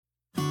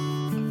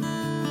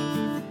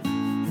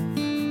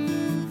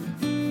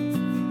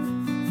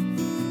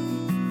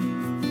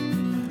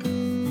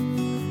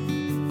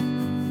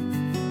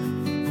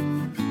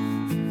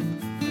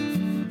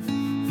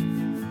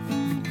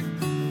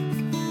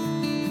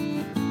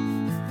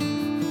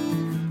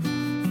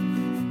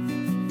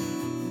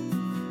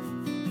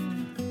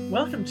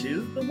Welcome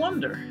to The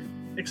Wonder,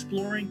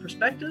 exploring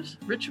perspectives,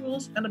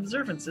 rituals, and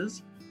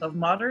observances of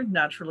modern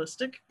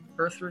naturalistic,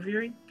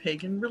 earth-revering,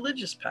 pagan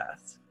religious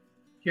paths.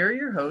 Here are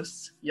your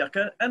hosts,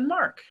 Yucca and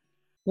Mark.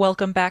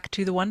 Welcome back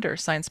to The Wonder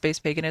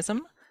Science-based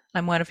Paganism.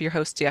 I'm one of your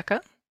hosts,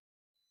 Yucca.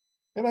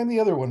 And I'm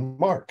the other one,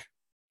 Mark.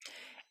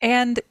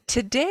 And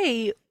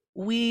today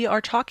we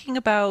are talking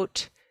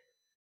about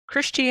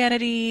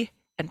Christianity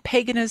and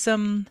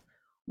paganism,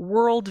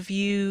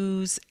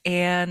 worldviews,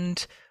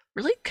 and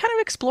really kind of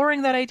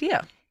exploring that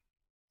idea.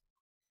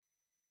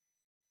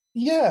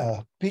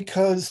 Yeah,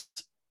 because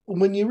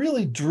when you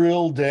really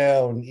drill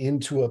down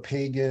into a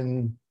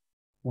pagan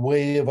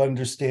way of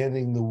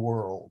understanding the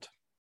world,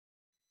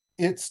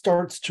 it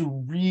starts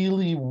to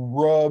really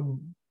rub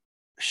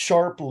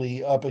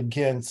sharply up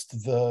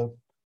against the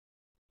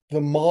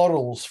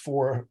models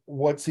for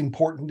what's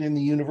important in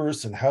the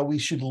universe and how we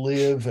should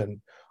live and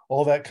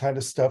all that kind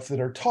of stuff that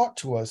are taught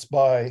to us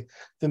by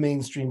the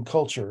mainstream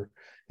culture.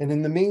 And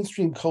in the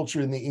mainstream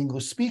culture in the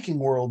English-speaking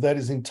world, that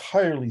is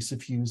entirely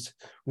suffused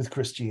with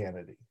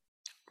Christianity.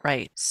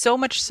 Right. So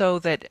much so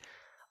that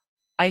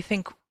I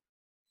think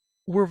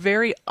we're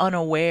very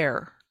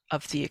unaware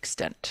of the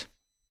extent.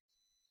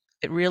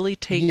 It really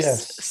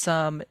takes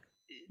some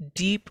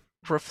deep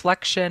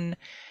reflection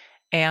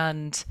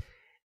and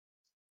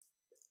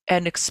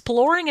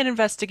exploring an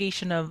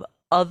investigation of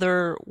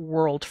other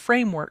world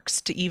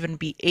frameworks to even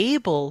be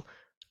able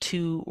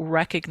to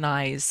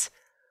recognize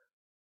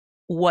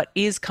what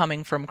is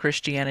coming from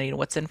Christianity and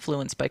what's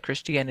influenced by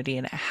Christianity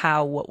and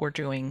how what we're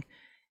doing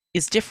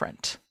is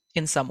different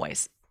in some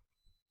ways.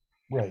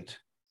 Right.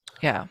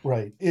 Yeah.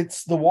 Right.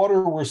 It's the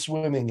water we're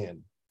swimming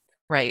in.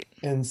 Right.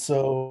 And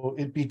so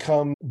it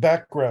becomes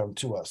background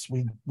to us.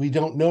 We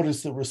don't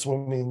notice that we're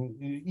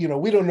swimming,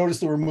 we don't notice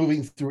that we're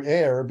moving through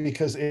air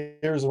because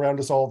air is around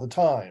us all the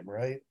time,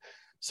 right?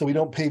 So we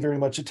don't pay very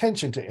much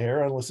attention to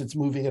air unless it's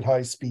moving at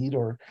high speed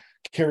or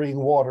carrying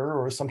water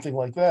or something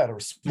like that, or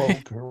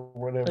smoke or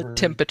whatever. The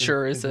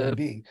temperature is a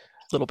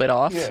little bit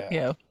off.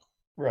 Yeah.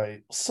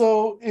 Right.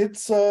 So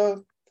it's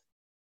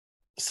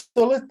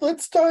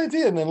let's dive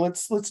in and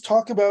let's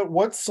talk about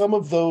what some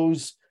of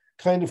those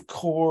kind of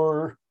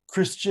core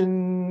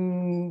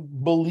Christian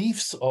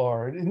beliefs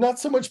are. Not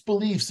so much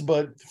beliefs,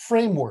 but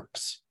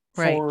frameworks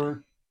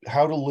for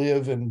how to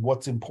live and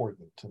what's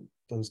important and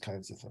those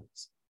kinds of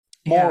things.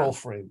 Moral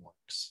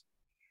frameworks.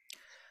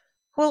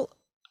 Well,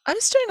 I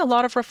was doing a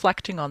lot of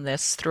reflecting on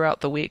this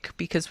throughout the week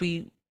because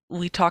we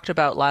talked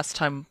about last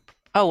time,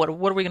 what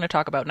are we going to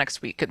talk about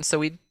next week? And so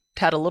we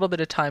had a little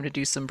bit of time to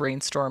do some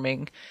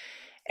brainstorming.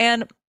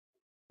 And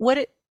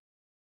what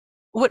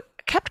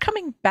kept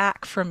coming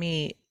back for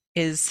me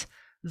is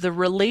the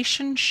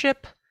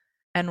relationship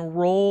and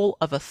role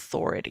of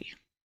authority.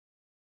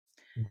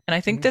 And I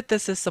think that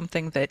this is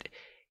something that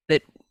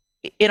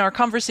in our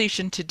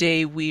conversation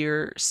today,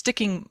 we're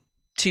sticking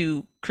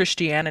to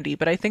Christianity,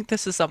 but I think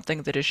this is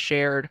something that is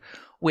shared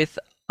with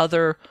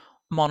other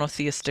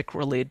monotheistic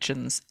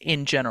religions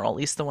in general, at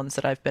least the ones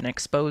that I've been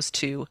exposed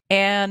to.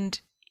 And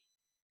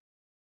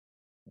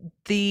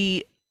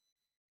the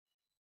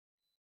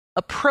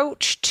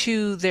approach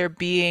to there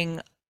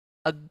being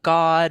a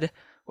god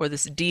or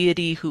this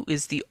deity who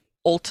is the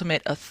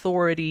ultimate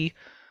authority,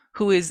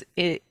 who is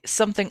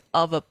something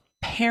of a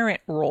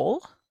parent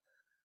role,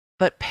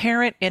 but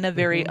parent in a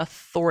very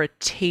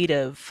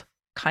authoritative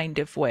kind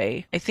of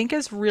way, I think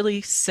is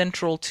really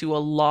central to a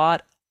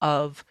lot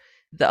of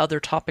the other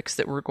topics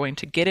that we're going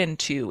to get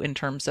into in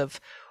terms of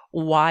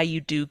why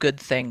you do good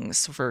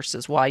things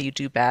versus why you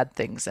do bad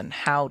things, and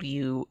how do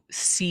you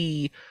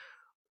see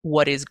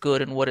what is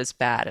good and what is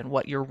bad and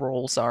what your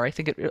roles are. I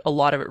think a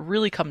lot of it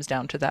really comes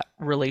down to that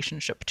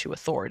relationship to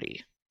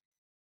authority.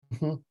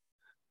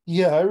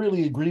 Yeah, I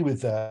really agree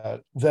with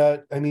that.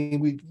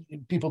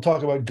 People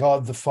talk about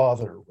God the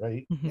Father,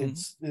 right?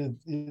 It's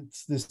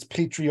this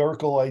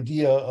patriarchal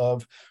idea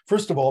of,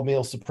 first of all,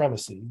 male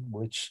supremacy,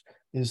 which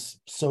is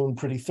sown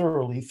pretty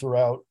thoroughly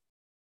throughout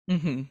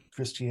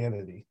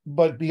Christianity.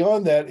 But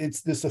beyond that,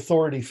 it's this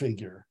authority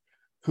figure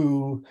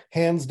who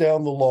hands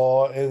down the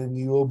law and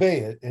you obey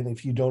it. And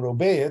if you don't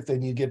obey it,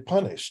 then you get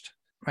punished.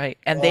 Right.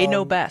 And they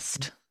know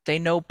best. They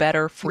know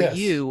better for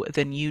you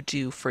than you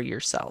do for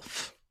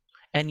yourself.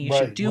 And you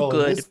should do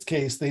good. In this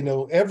case, they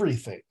know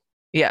everything.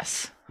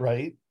 Yes.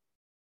 Right.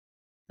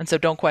 And so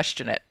don't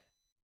question it.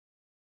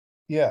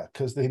 Yeah,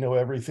 because they know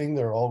everything.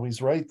 They're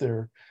always right.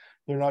 They're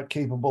not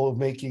capable of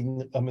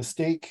making a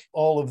mistake.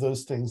 All of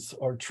those things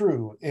are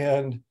true.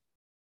 And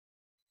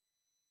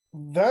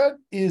that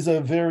is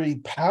a very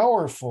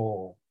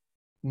powerful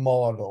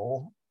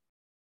model,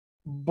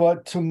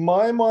 but to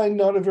my mind,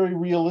 not a very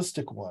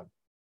realistic one.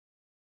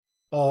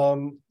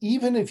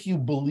 Even if you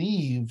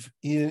believe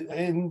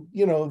in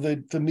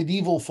the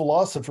medieval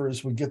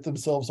philosophers would get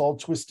themselves all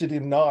twisted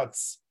in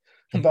knots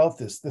about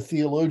this. The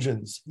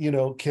theologians,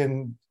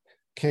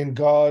 can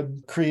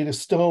God create a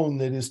stone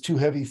that is too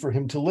heavy for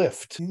him to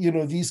lift?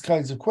 These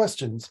kinds of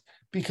questions,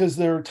 because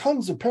there are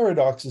tons of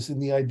paradoxes in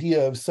the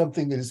idea of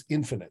something that is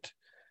infinite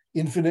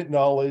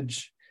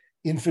knowledge,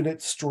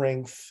 infinite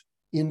strength,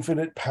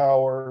 infinite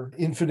power,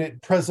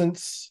 infinite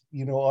presence,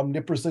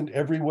 omnipresent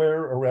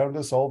everywhere around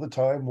us all the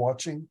time,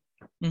 watching.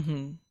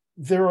 Mm-hmm.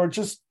 There are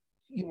just,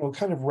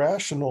 kind of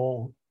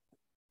rational,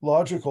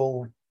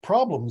 logical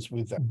problems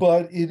with that.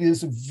 But it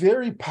is a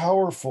very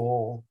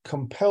powerful,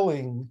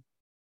 compelling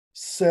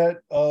set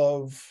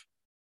of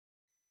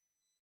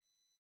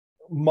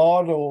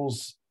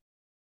models,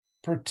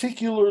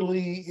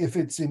 particularly if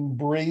it's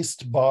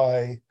embraced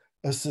by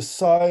a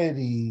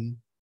society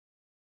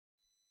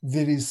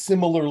that is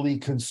similarly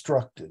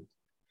constructed.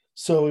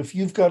 So if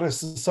you've got a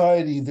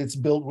society that's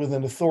built with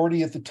an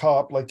authority at the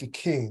top, like a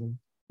king,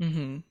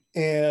 Mm-hmm.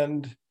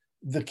 and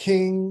the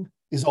king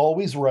is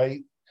always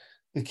right,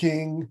 the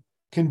king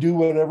can do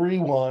whatever he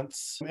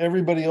wants,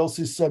 everybody else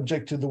is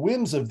subject to the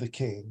whims of the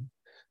king,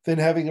 then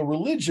having a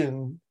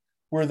religion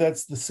where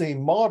that's the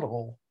same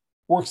model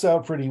works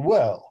out pretty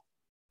well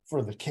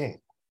for the king,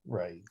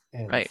 right?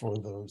 And Right. for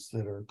those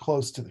that are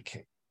close to the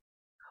king.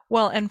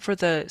 Well, and for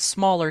the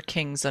smaller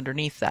kings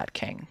underneath that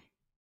king,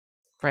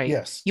 right?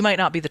 Yes. You might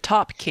not be the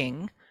top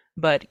king,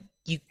 but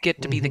you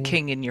get to be the Mm-hmm.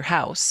 king in your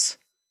house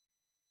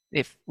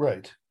if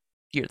Right.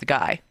 you're the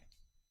guy,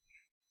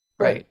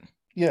 Right. right? Or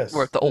Yes.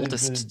 the The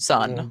oldest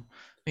son,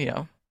 you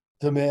know.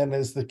 the man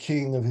as the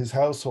king of his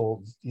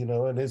household,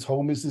 and his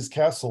home is his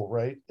castle,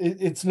 right?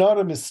 It's not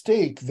a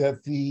mistake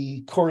that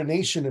the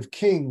coronation of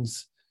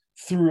kings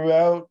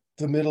throughout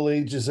the Middle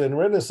Ages and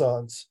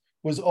Renaissance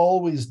was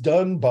always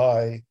done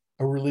by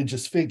a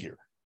religious figure,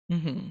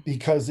 Mm-hmm.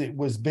 because it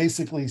was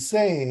basically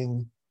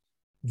saying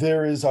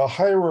there is a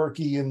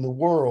hierarchy in the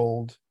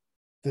world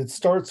that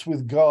starts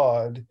with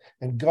God,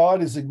 and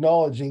God is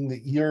acknowledging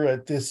that you're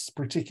at this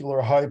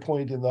particular high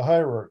point in the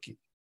hierarchy.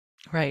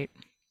 Right.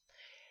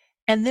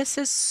 And this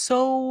is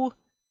so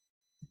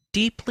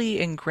deeply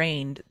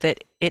ingrained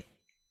that it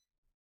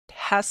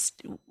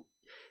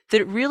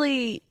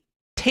really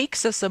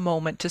takes us a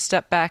moment to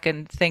step back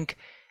and think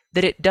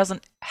that it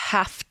doesn't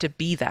have to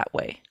be that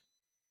way.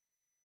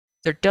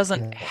 There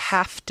doesn't Yes.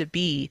 have to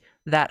be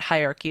that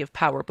hierarchy of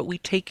power, but we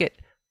take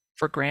it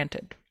for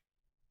granted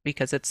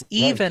because it's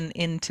even Right.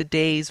 in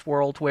today's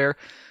world where,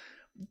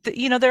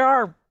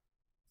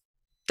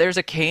 there's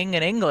a king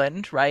in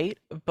England, right?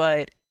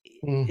 But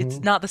it's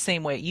Mm-hmm. not the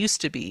same way it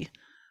used to be.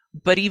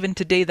 But even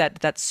today,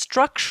 that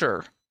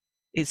structure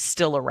is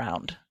still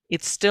around.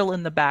 It's still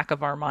in the back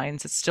of our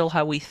minds. It's still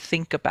how we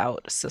think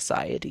about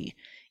society,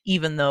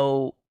 even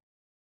though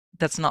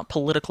that's not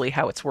politically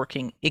how it's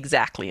working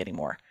exactly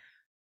anymore.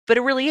 But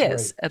it really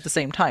is Right. at the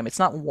same time. It's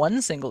not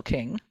one single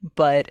king,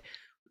 but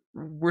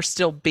we're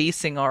still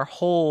basing our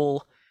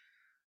whole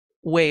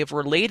way of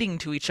relating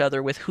to each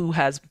other with who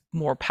has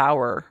more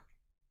power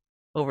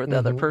over the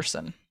other Mm-hmm.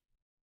 person.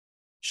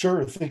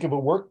 Sure. Think of a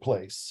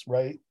workplace,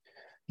 right?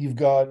 You've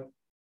got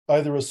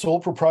either a sole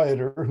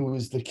proprietor who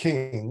is the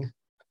king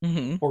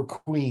Mm-hmm. or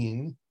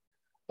queen,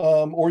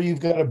 or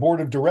you've got a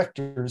board of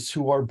directors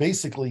who are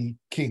basically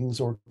kings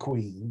or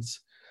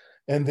queens,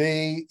 and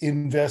they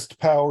invest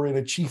power in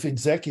a chief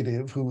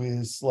executive who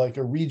is like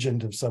a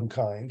regent of some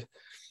kind,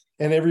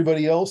 and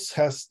everybody else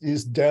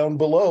is down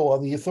below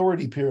on the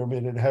authority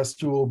pyramid and has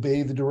to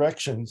obey the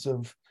directions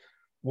of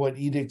what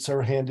edicts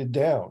are handed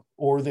down,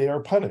 or they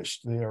are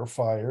punished, they are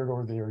fired,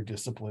 or they are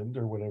disciplined,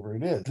 or whatever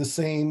it is. The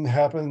same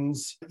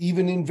happens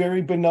even in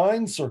very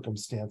benign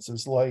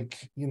circumstances,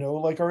 like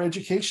our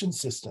education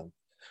system.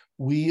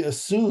 We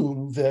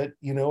assume that,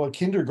 a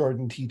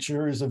kindergarten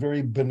teacher is a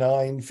very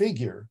benign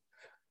figure,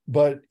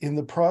 but in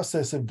the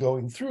process of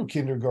going through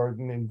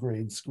kindergarten and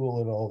grade school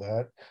and all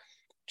that,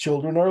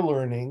 children are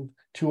learning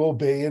to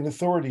obey an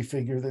authority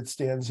figure that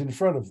stands in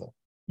front of them.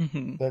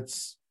 Mm-hmm.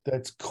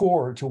 That's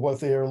core to what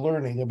they are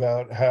learning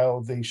about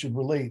how they should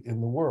relate in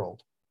the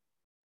world.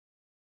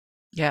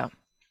 Yeah.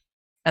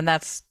 And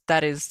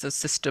that is the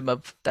system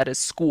that is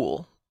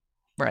school,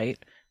 right?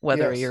 Yes.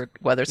 Whether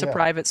it's a Yeah.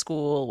 private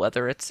school,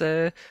 whether it's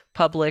a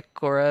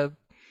public or a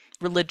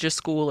religious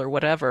school or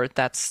whatever,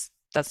 that's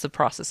the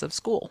process of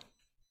school.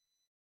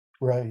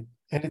 Right.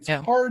 And it's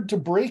Yeah. hard to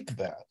break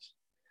that,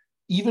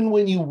 even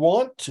when you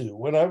want to.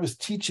 When I was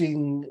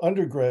teaching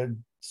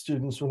undergrad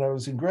students when I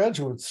was in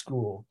graduate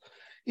school,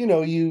 you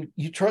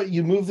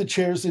move the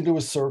chairs into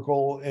a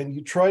circle and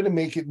you try to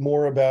make it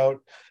more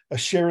about a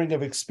sharing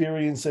of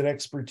experience and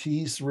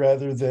expertise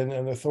rather than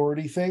an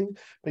authority thing,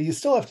 but you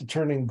still have to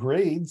turn in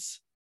grades.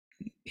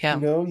 Yeah.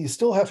 You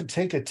still have to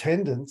take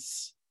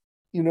attendance.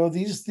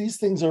 These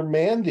things are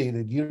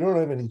mandated. You don't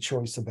have any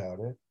choice about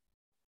it.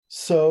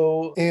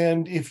 So,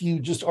 and if you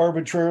just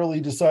arbitrarily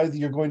decide that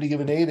you're going to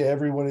give an A to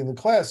everyone in the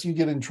class, you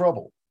get in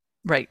trouble.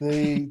 Right.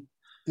 They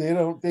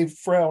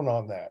frown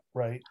on that,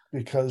 right?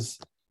 Because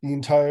the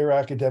entire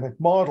academic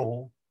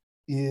model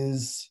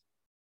is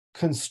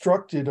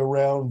constructed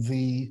around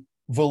the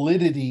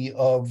validity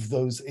of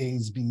those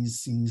A's, B's,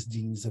 C's,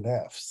 D's, and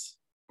F's.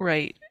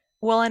 Right.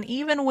 Well, and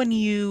even when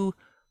you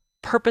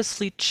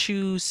purposely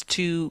choose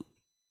to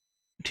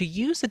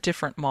use a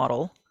different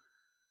model,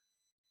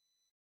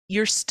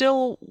 you're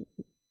still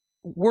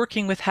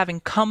working with having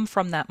come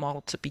from that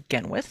model to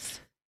begin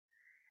with.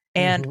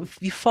 And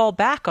Mm-hmm. you fall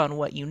back on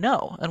what you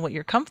know and what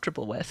you're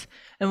comfortable with.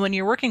 And when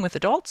you're working with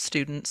adult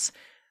students,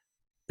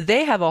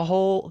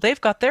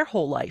 they've got their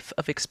whole life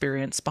of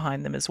experience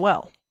behind them as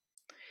well.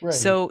 Right.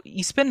 So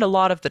you spend a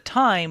lot of the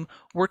time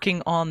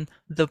working on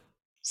the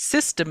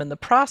system and the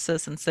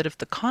process instead of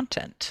the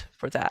content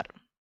for that.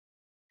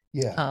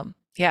 Yeah.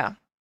 Yeah.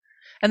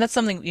 And that's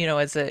something,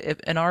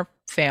 in our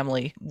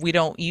family, we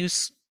don't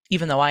use,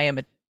 even though I am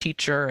a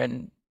teacher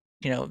and,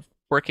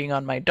 working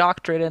on my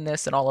doctorate in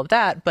this and all of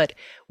that, but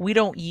we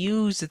don't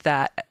use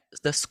the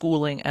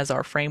schooling as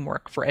our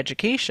framework for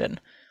education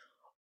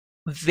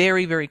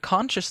very, very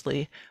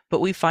consciously,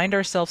 but we find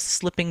ourselves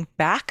slipping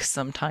back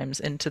sometimes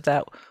into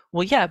that,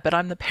 well, yeah, but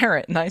I'm the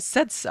parent and I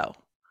said so,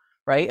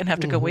 right? And have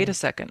to go, wait Mm-hmm. a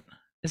second,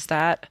 is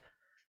that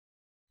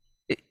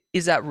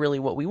really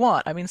what we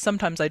want? I mean,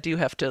 sometimes I do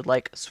have to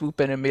like swoop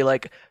in and be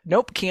like,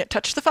 nope, can't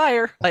touch the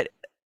fire.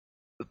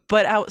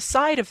 But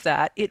outside of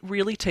that, it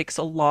really takes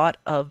a lot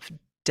of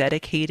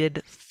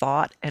dedicated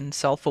thought and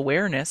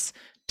self-awareness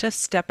to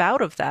step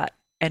out of that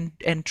and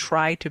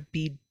try to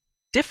be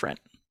different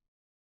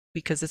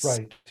because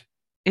Right.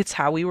 it's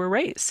how we were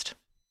raised,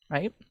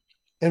 right?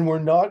 And we're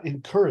not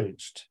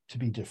encouraged to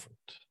be different.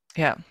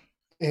 Yeah.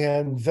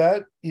 And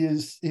that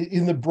is,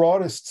 in the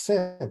broadest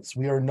sense,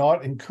 we are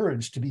not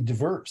encouraged to be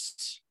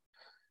diverse,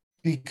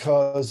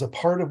 because a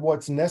part of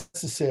what's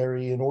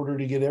necessary in order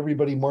to get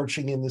everybody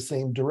marching in the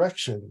same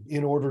direction,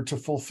 in order to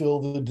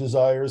fulfill the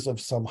desires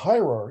of some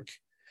hierarch,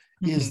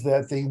 is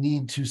that they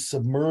need to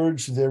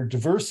submerge their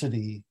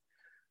diversity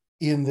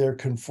in their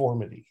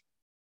conformity.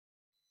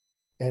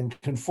 And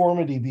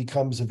conformity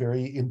becomes a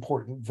very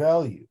important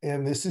value.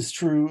 And this is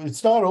true.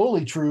 It's not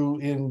only true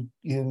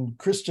in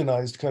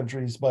Christianized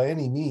countries by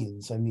any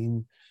means. I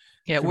mean,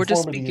 yeah, we're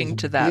just conformity is speaking a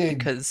to that big,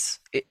 because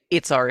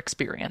it's our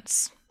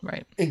experience,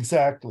 right?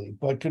 exactly.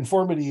 But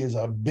conformity is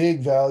a big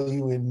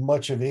value in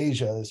much of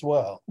Asia as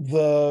well.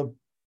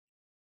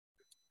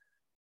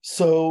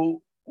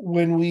 So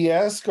when we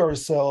ask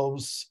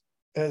ourselves,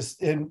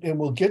 and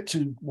we'll get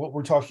to what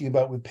we're talking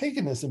about with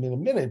paganism in a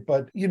minute,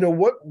 but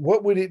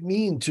what would it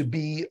mean to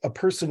be a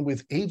person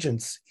with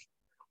agency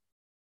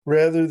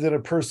rather than a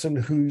person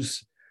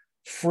who's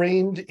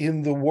framed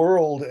in the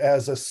world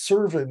as a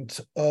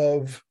servant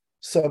of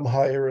some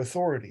higher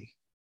authority?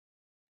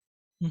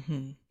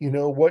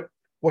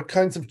 What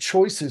kinds of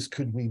choices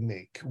could we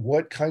make?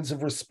 What kinds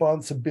of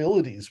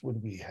responsibilities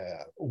would we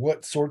have?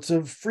 What sorts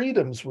of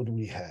freedoms would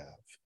we have?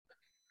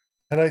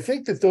 And I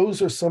think that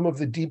those are some of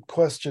the deep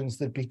questions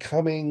that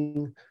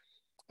becoming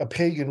a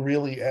pagan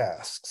really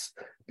asks.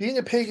 Being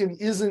a pagan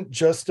isn't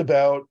just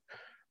about,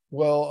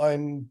 well,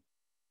 I'm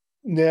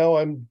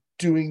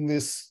doing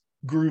this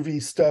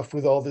groovy stuff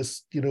with all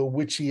this,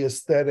 witchy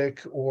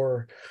aesthetic,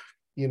 or,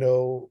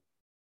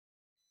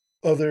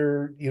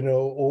 other,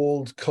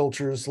 old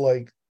cultures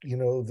like,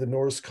 the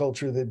Norse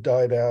culture that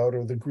died out,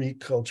 or the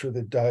Greek culture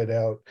that died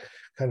out,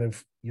 kind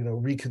of,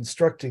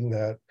 reconstructing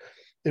that.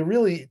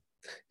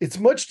 It's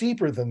much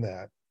deeper than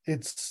that.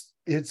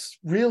 It's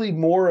really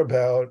more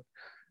about,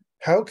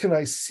 how can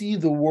I see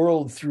the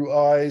world through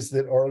eyes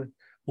that are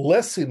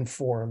less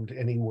informed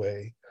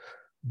anyway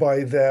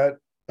by that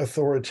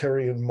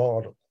authoritarian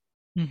model.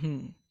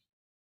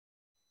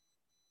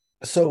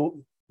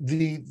 So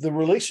the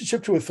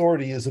relationship to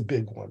authority is a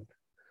big one.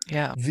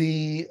 Yeah.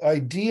 The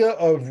idea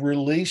of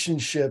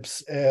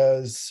relationships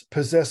as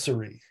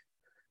possessory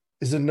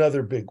is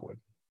another big one.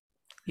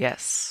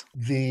 Yes.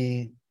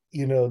 The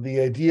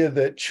idea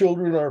that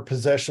children are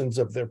possessions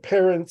of their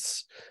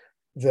parents,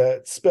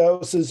 that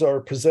spouses are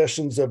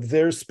possessions of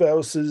their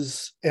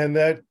spouses, and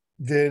that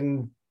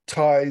then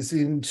ties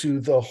into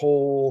the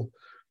whole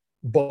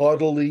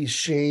bodily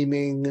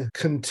shaming,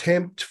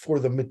 contempt for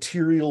the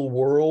material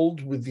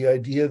world, with the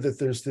idea that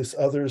there's this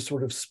other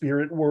sort of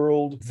spirit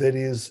world that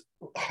is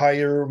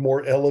higher,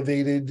 more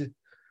elevated.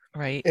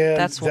 Right. And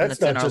That's one that's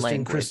that's in not our just in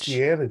language.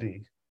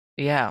 Christianity.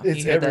 Yeah. It's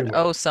You hear that,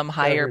 everywhere. some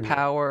higher Everywhere.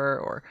 power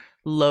or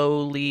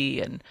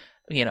lowly, and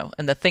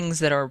and the things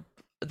that are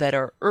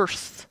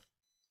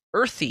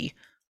earthy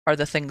are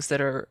the things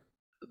that are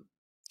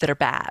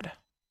bad,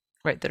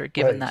 right? That are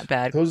given Right. that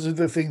bad. Those are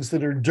the things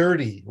that are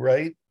dirty,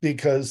 right?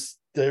 Because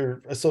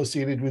they're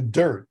associated with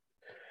dirt,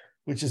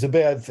 which is a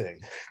bad thing.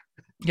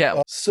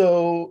 Yeah.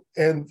 So,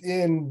 and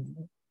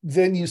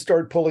then you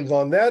start pulling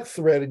on that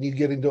thread, and you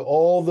get into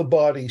all the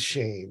body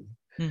shame,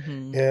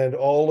 and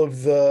all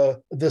of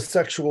the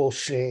sexual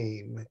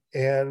shame,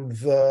 and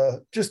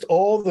just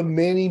all the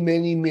many,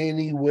 many,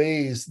 many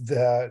ways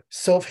that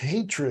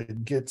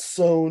self-hatred gets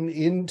sewn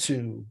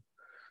into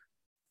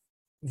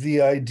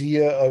the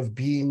idea of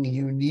being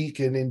unique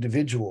and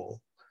individual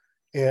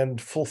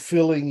and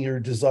fulfilling your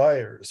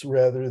desires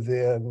rather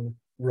than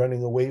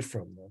running away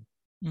from them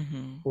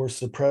or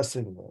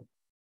suppressing them.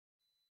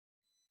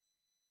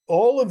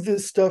 All of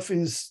this stuff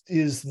is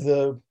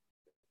the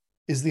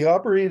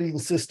operating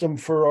system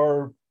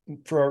for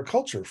our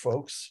culture,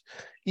 folks.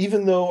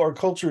 Even though our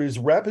culture is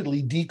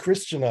rapidly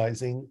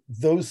de-Christianizing,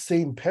 those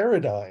same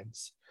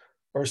paradigms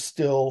are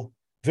still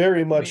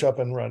very much up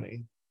and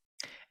running.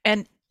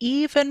 And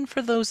even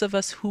for those of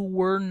us who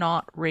were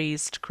not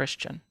raised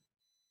Christian,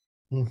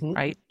 Mm-hmm.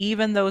 right?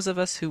 Even those of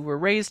us who were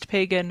raised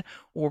pagan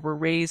or were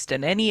raised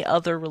in any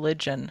other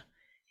religion,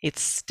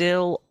 it's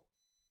still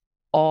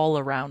all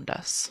around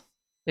us.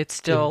 It's It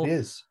still,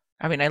 is.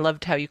 I mean, I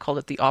loved how you called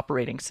it the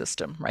operating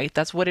system, right?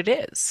 That's what it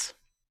is.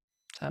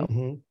 So,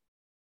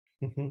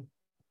 Mm-hmm. Mm-hmm.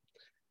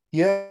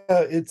 Yeah,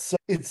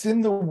 it's in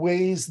the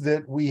ways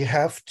that we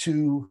have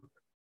to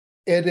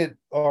edit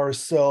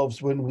ourselves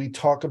when we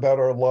talk about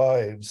our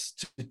lives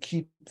to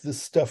keep the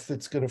stuff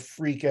that's going to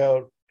freak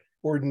out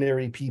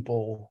ordinary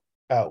people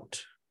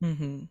out,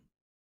 mm-hmm.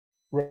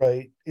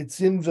 right? It's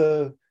in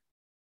the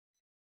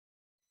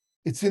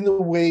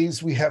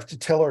ways we have to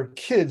tell our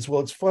kids,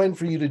 well, it's fine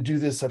for you to do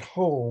this at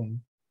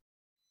home,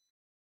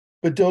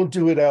 but don't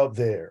do it out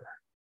there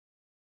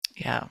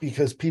Yeah.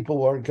 because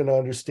people aren't going to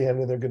understand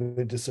and they're going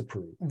to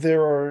disapprove.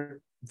 There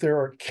are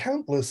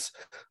countless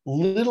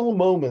little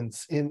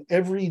moments in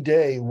every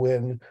day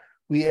when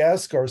we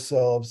ask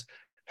ourselves,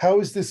 how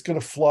is this going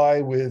to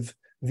fly with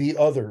the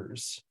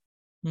others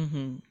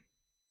Mm-hmm.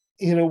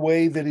 in a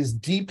way that is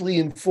deeply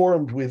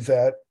informed with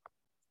that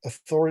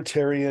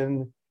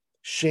authoritarian,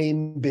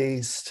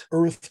 shame-based,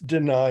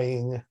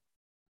 earth-denying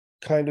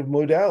kind of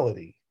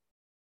modality?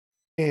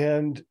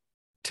 And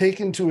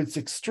taken to its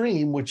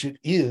extreme, which it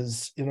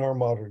is in our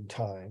modern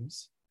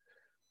times,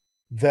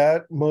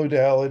 that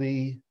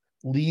modality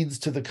leads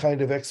to the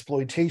kind of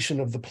exploitation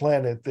of the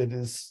planet that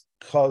is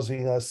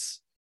causing us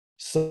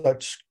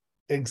such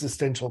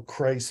existential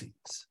crises,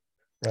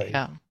 right?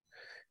 Yeah.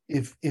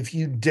 If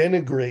you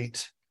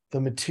denigrate the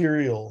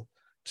material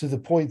to the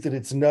point that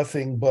it's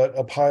nothing but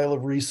a pile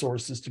of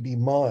resources to be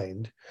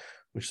mined,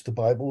 which the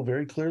Bible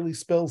very clearly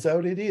spells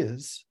out it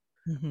is,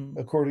 Mm-hmm.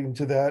 according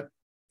to that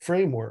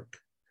framework,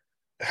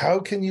 how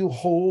can you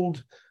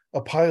hold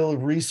a pile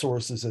of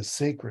resources as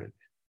sacred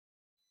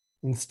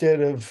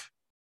instead of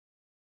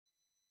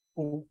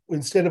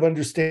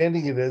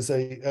understanding it as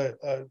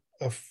a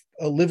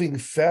living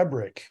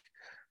fabric,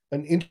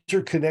 an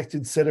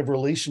interconnected set of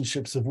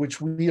relationships of which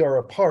we are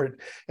a part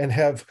and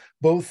have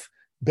both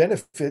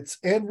benefits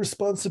and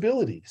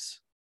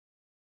responsibilities?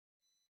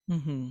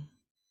 Mm-hmm.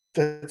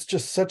 That's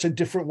just such a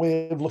different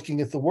way of looking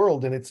at the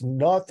world, and it's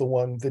not the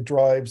one that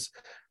drives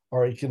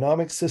our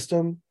economic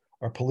system,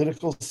 our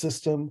political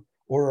system,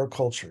 or our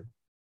culture.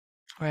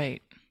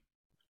 Right.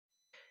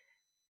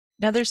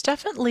 Now, there's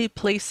definitely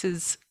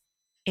places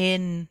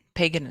in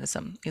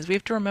paganism, because we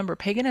have to remember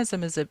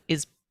paganism is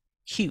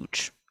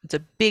huge. It's a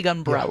big Yeah.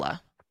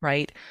 umbrella,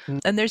 right?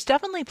 And there's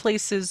definitely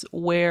places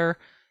where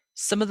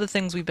some of the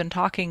things we've been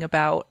talking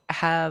about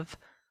have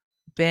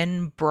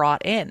been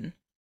brought in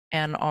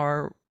and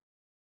are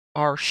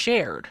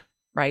shared,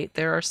 right?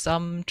 There are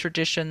some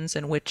traditions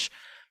in which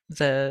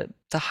the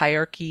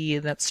hierarchy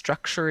and that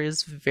structure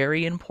is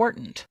very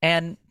important.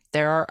 And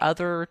there are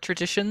other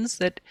traditions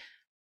that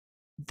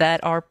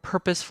are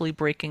purposefully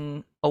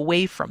breaking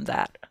away from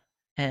that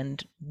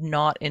and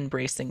not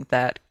embracing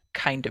that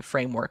kind of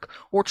framework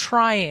or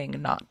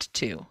trying not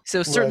to.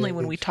 So certainly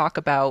when we Right. talk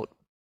about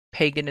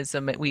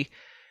paganism,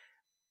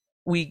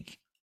 we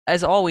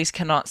as always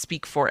cannot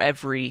speak for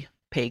every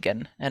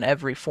pagan and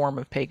every form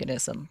of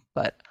paganism,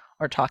 but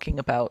are talking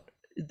about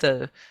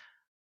the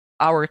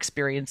our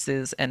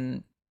experiences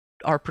and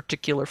our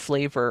particular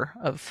flavor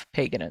of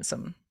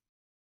paganism.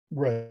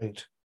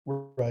 Right.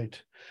 Right.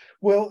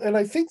 Well, and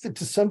I think that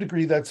to some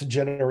degree that's a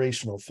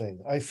generational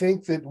thing. I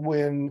think that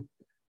when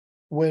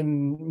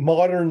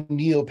modern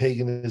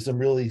neo-paganism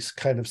really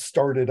kind of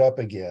started up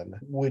again,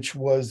 which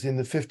was in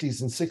the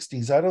 50s and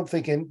 60s, I don't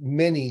think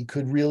many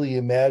could really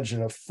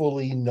imagine a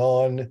fully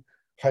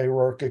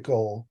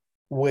non-hierarchical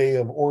way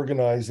of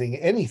organizing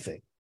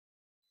anything,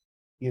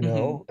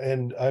 Mm-hmm.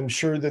 and I'm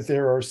sure that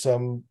there are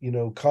some,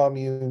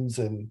 communes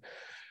and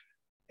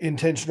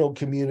intentional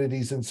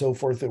communities and so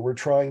forth that were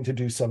trying to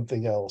do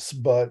something else.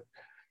 But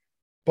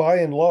by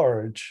and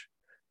large,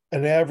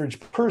 an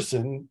average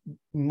person,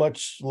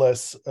 much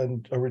less a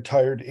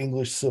retired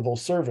English civil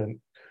servant,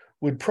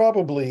 would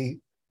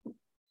probably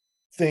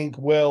think,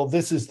 well,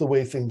 this is the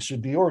way things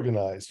should be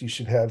organized. You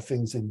should have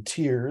things in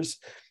tiers,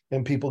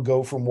 and people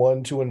go from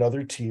one to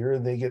another tier,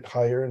 and they get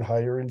higher and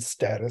higher in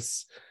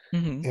status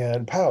Mm-hmm.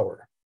 and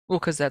power. Well,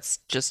 because that's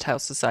just how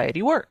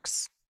society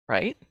works,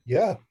 right?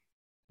 Yeah,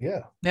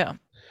 yeah. Yeah.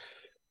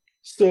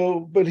 So,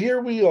 but here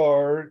we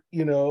are,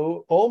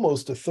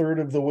 almost a third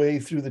of the way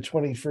through the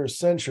 21st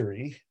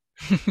century,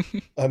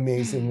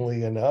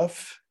 amazingly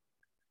enough.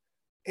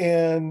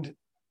 And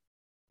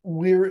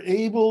we're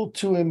able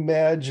to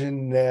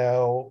imagine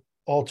now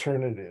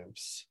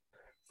alternatives.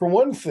 For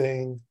one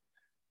thing,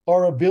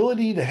 our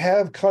ability to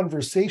have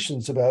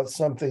conversations about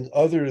something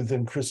other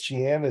than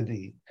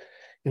Christianity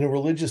in a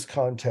religious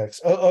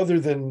context, other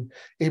than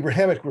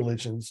Abrahamic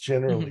religions Mm-hmm.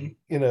 generally,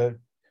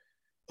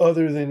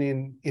 other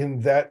than in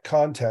that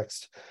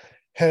context,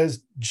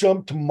 has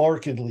jumped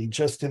markedly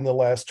just in the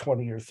last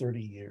 20 or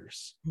 30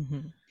 years. Mm-hmm.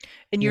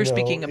 And You you're know,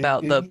 speaking it,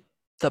 about it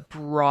the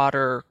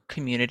broader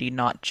community,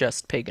 not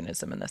just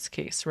paganism in this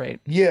case, right?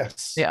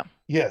 yes, Yeah.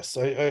 yes.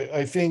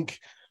 I think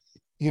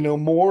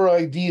more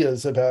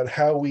ideas about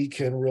how we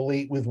can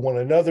relate with one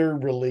another,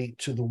 relate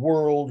to the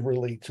world,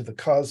 relate to the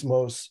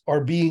cosmos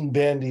are being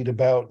bandied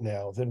about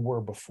now than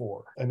were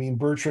before. I mean,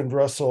 Bertrand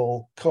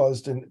Russell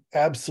caused an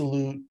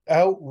absolute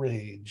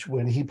outrage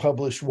when he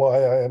published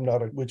Why I Am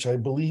Not a, which I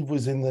believe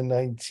was in the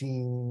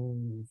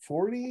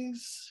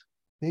 1940s.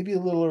 Maybe a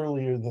little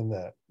earlier than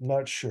that,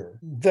 not sure.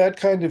 That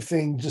kind of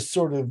thing just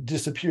sort of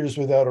disappears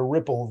without a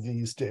ripple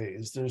these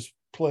days. There's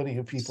plenty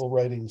of people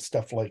writing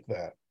stuff like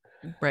that.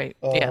 Right.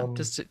 Yeah.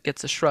 Just it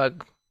gets a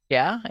shrug.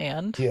 Yeah.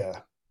 And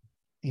Yeah.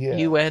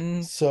 you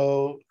and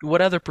So,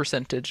 what other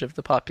percentage of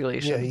the yeah,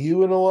 population?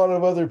 you and a lot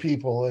of other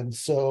people. And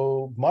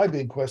so my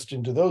big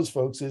question to those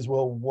folks is,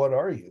 well, what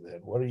are you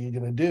then? What are you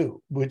going to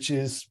do? Which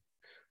is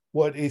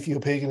what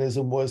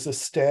atheopaganism was a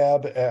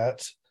stab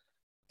at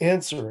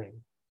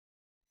answering.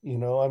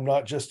 I'm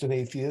not just an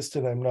atheist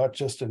and I'm not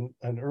just an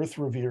earth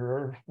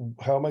reverer.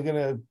 How am I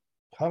going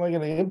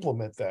to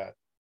implement that?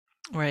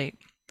 Right.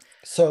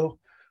 So,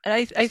 And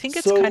I think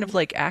it's kind of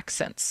like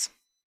accents.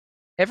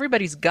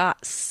 Everybody's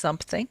got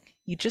something.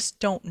 You just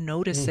don't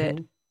notice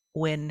it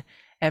when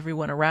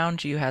everyone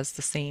around you has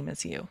the same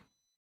as you.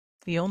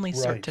 You only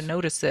start to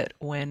notice it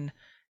when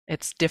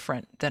it's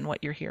different than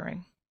what you're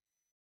hearing.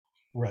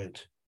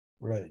 Right.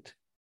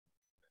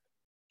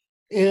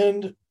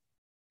 And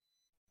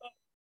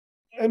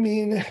I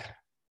mean,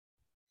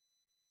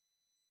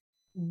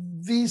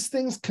 these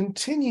things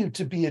continue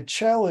to be a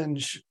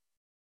challenge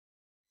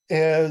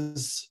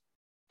as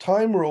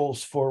time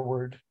rolls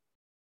forward,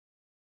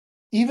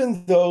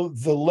 even though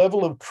the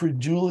level of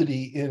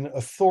credulity in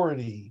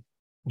authority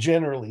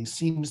generally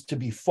seems to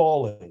be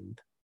falling.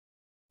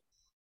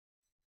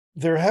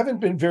 There haven't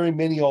been very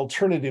many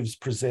alternatives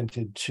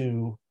presented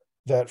to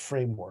that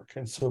framework.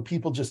 And so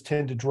people just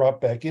tend to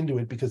drop back into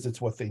it because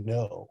it's what they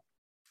know.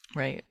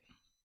 Right.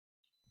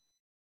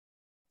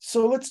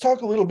 So let's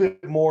talk a little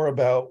bit more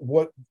about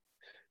what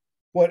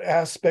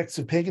aspects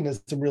of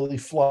paganism really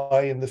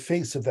fly in the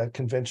face of that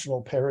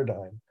conventional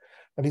paradigm.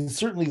 I mean,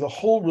 certainly the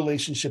whole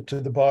relationship to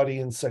the body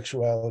and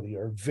sexuality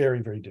are very,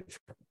 very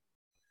different.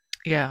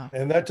 Yeah.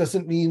 And that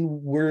doesn't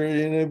mean we're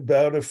in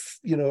about a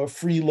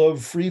free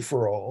love, free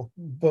for all,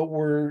 but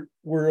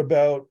we're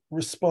about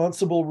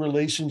responsible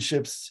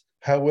relationships,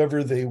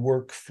 however they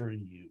work for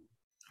you.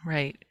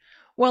 Right.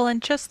 Well,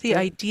 and just the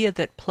idea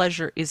that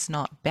pleasure is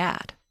not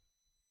bad.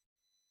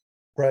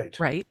 Right.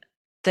 Right.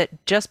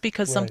 That just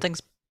because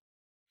something's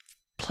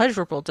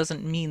pleasurable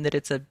doesn't mean that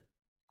it's a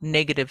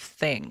negative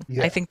thing.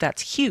 Yeah. I think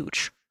that's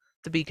huge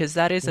because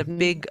that is a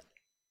big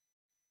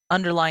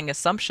underlying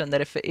assumption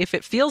that if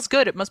it feels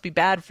good, it must be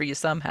bad for you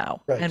somehow.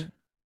 Right. And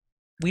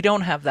we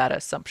don't have that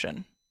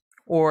assumption,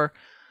 or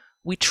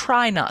we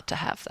try not to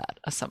have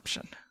that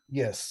assumption.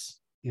 Yes.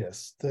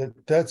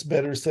 That's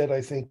better said,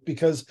 I think,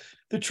 because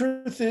the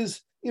truth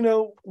is,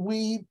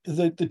 we,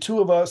 the two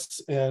of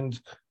us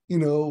and,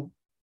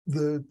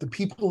 the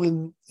people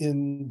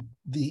in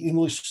the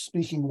English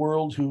speaking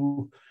world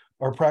who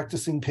are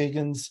practicing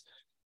pagans,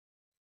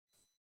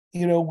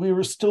 we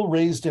were still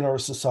raised in our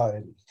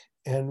society.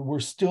 And we're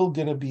still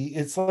going to be,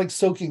 it's like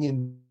soaking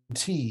in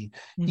tea.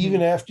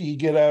 Even after you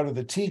get out of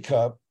the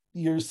teacup,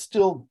 you're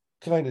still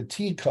kind of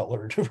tea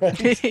colored,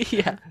 right?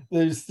 Yeah.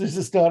 There's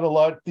just not a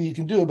lot that you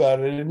can do about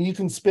it. And you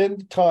can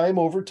spend time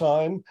over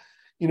time,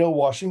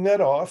 washing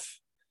that off,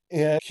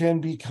 and can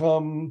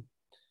become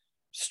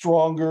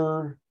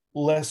stronger,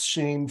 less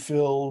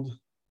shame-filled,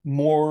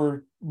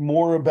 more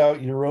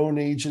about your own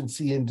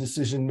agency and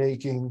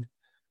decision-making,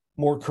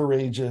 more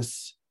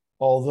courageous,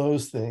 all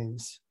those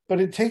things. But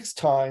it takes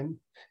time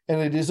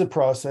and it is a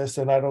process.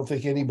 And I don't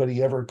think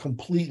anybody ever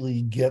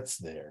completely gets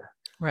there.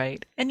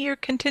 Right. And you're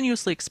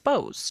continuously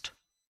exposed.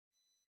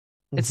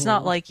 It's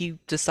not like you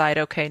decide,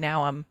 okay,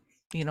 now I'm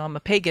a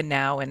pagan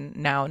now, and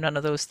now none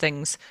of those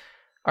things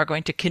are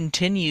going to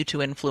continue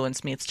to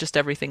influence me. It's just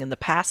everything in the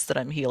past that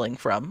I'm healing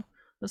from.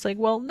 It's like,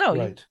 well,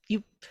 no,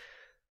 you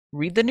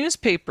read the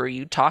newspaper,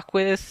 you talk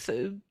with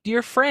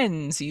your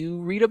friends, you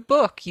read a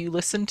book, you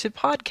listen to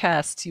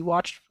podcasts, you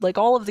watch, like,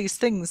 all of these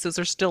things. Those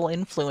are still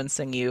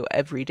influencing you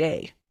every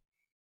day.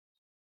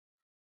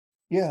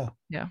 Yeah.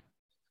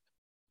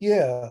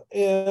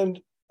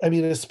 And I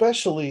mean,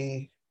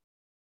 especially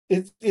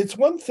it's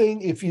one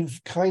thing if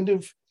you've kind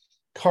of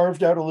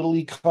carved out a little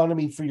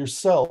economy for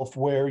yourself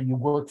where you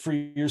work for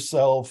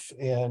yourself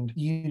and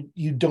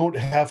you don't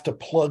have to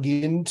plug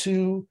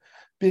into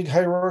big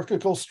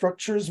hierarchical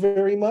structures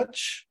very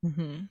much.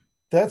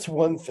 That's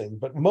one thing.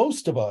 But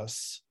most of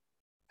us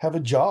have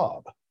a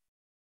job,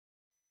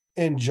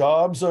 and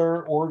jobs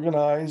are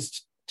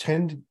organized, they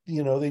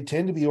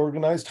tend to be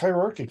organized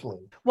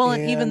hierarchically. Well,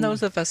 and even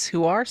those of us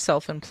who are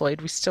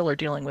self-employed, we still are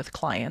dealing with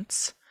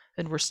clients,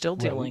 and we're still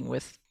dealing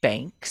with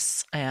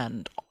banks,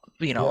 and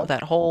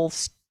that whole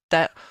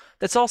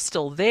that's all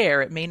still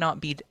there. It may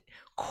not be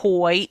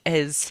quite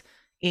as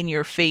in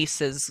your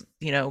face as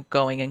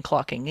going and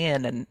clocking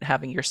in and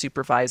having your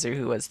supervisor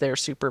who is their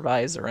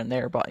supervisor and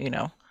their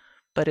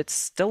but it's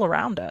still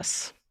around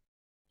us.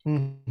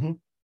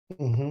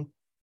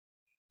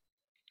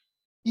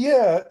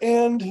 Yeah,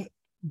 and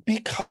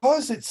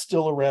because it's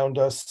still around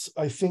us,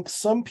 I think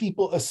some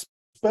people,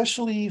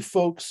 especially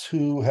folks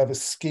who have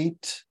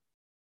escaped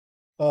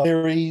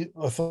very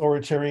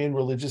authoritarian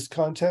religious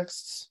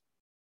contexts,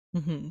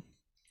 Mm-hmm.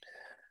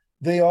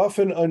 they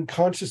often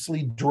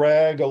unconsciously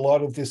drag a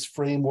lot of this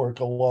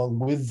framework along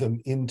with them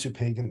into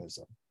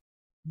paganism.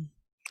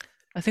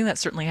 I think that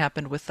certainly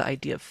happened with the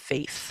idea of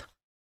faith.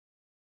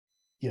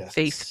 Yes.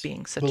 Faith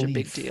being such a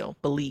big deal.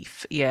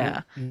 Belief,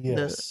 yeah.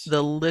 Yes.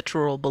 The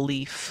literal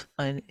belief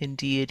in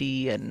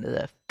deity and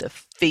the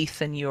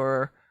faith in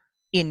your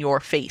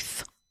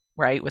faith,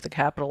 right? With a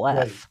capital F.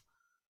 Right.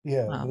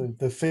 Yeah,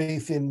 the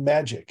faith in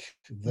magic,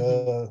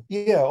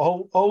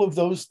 Mm-hmm. all of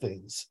those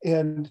things.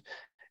 And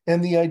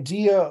the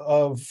idea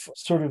of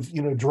sort of,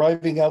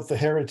 driving out the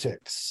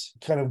heretics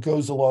kind of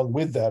goes along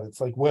with that. It's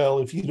like, well,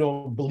 if you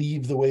don't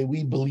believe the way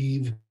we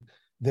believe,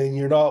 then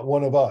you're not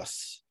one of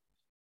us.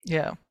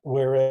 Yeah.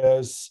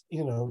 Whereas,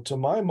 to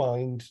my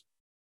mind,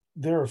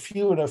 there are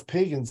few enough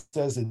pagans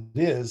as it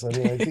is. I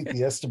mean, I think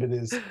the estimate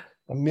is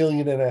 1.5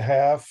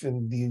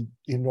 million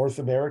in North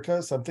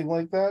America, something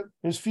like that.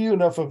 There's few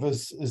enough of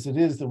us as it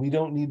is that we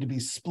don't need to be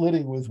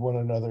splitting with one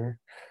another.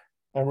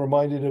 I'm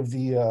reminded of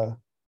the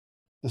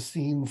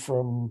scene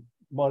from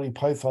Monty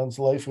Python's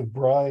Life of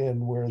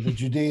Brian, where the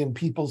Judean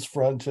People's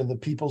Front and the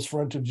People's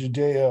Front of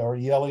Judea are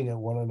yelling at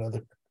one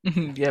another.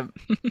 Yep.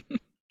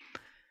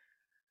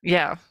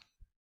 Yeah.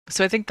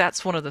 So I think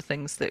that's one of the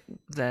things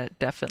that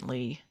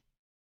definitely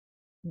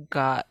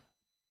got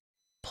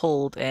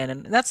pulled in,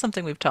 and that's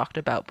something we've talked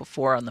about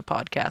before on the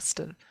podcast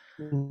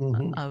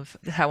of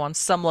how on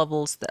some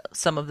levels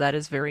some of that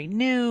is very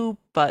new,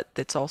 but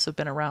it's also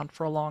been around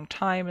for a long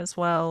time as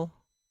well.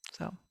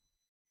 So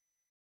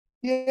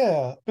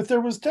yeah, but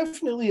there was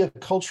definitely a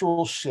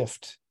cultural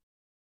shift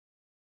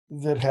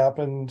that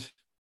happened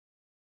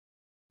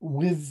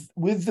with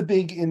the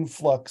big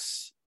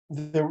influx.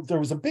 There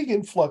was a big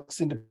influx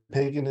into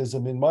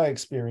paganism, in my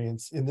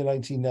experience, in the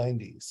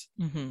 1990s.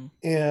 Mm-hmm.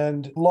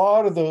 And a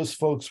lot of those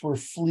folks were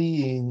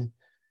fleeing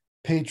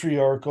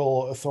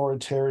patriarchal,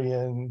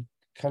 authoritarian,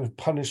 kind of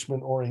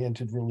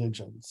punishment-oriented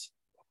religions,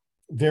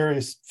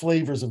 various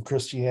flavors of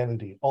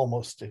Christianity,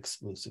 almost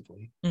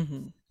exclusively.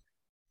 Mm-hmm.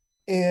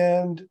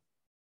 And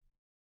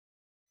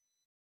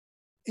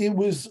it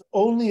was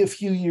only a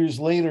few years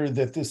later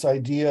that this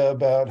idea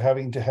about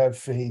having to have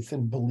faith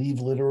and believe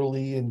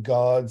literally in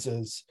gods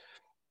as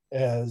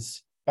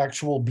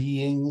actual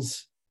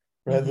beings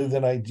rather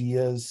than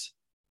ideas,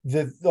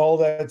 that all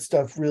that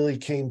stuff really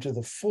came to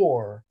the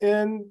fore.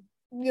 And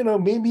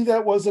maybe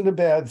that wasn't a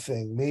bad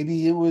thing.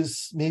 Maybe it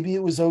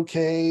was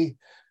okay,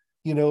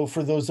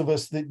 for those of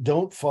us that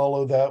don't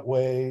follow that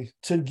way,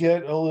 to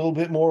get a little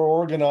bit more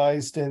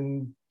organized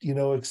and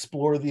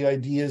explore the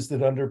ideas that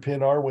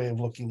underpin our way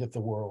of looking at the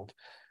world,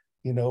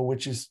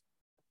 which is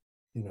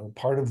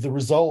part of the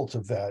result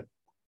of that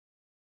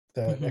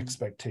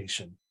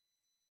expectation.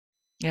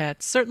 Yeah,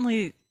 it's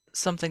certainly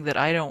something that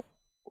I don't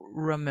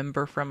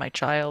remember from my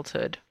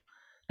childhood.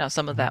 Now,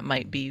 some of that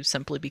might be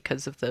simply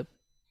because of the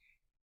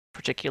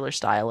particular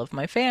style of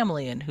my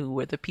family and who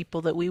were the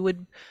people that we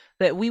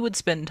would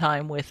spend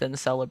time with and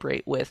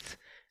celebrate with.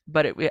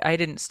 But I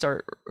didn't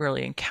start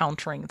really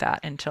encountering that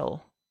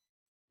until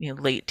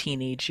late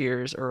teenage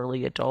years,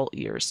 early adult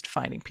years,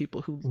 finding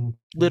people who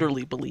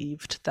literally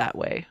believed that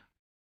way,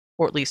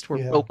 or at least were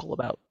vocal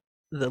about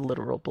the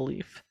literal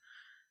belief.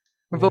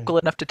 Were vocal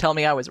enough to tell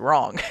me I was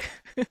wrong.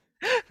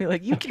 Be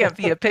like, you can't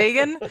be a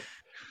pagan.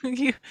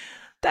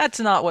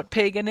 That's not what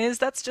pagan is.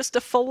 That's just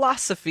a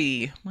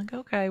philosophy. I'm like,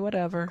 okay,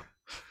 whatever.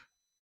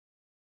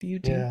 You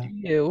do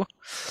you.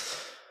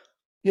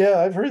 Yeah,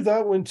 I've heard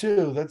that one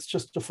too. That's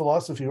just a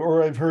philosophy.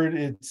 Or I've heard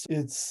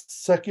it's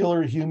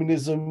secular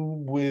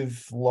humanism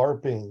with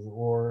LARPing,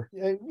 or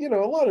a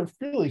lot of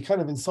really kind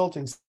of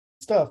insulting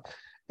stuff.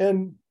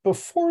 And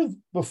before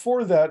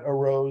that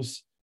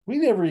arose, we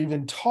never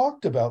even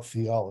talked about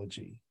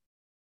theology.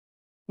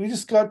 We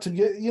just got to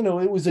get,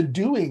 it was a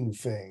doing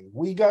thing.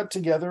 We got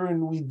together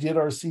and we did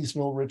our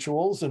seasonal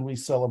rituals and we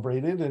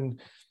celebrated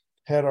and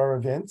had our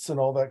events and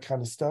all that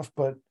kind of stuff.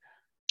 But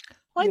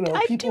I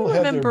people do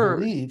had their remember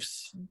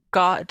beliefs.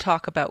 God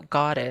talk about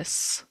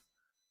goddess,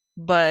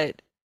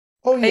 but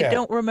I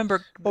don't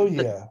remember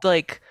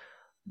like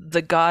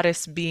the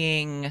goddess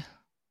being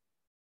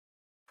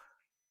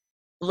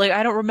like,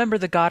 I don't remember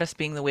the goddess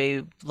being the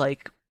way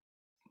like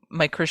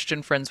my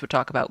Christian friends would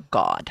talk about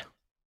God.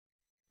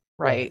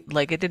 Right?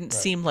 Like it didn't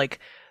seem like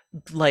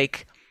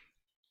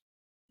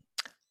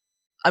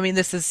I mean,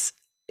 this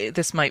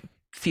might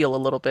feel a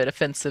little bit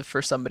offensive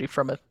for somebody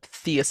from a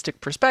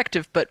theistic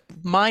perspective, but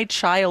my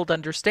child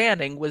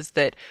understanding was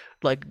that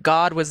like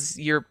God was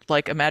your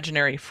like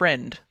imaginary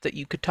friend that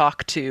you could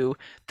talk to,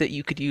 that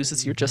you could use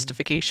as your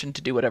justification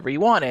to do whatever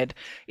you wanted.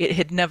 It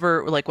had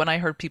never, like when I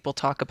heard people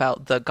talk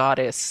about the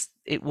goddess,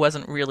 it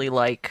wasn't really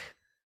like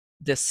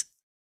this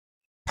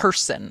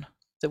person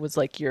that was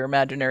like your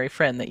imaginary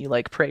friend that you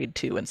like prayed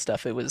to and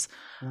stuff. It was,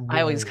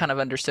 I always kind of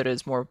understood it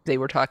as more they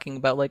were talking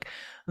about like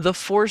the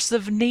force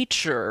of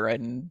nature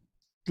and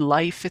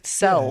life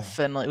itself,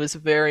 and it was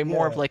very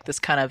more of like this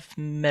kind of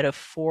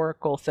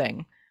metaphorical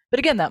thing. But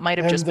again, that might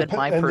have just been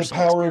my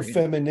personal the power experience.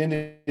 of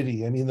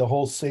femininity. I mean, the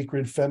whole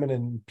sacred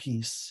feminine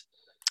piece.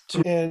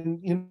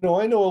 And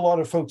I know a lot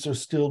of folks are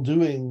still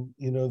doing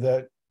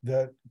that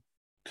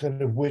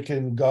kind of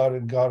Wiccan god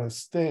and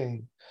goddess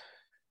thing.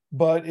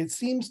 But it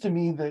seems to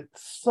me that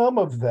some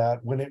of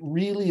that, when it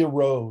really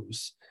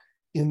arose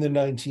in the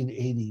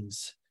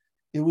 1980s,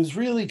 it was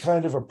really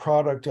kind of a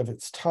product of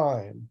its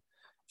time.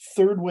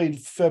 Third wave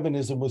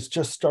feminism was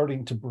just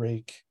starting to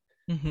break.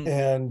 Mm-hmm.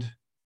 And,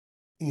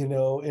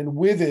 and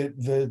with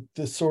it,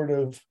 the sort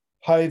of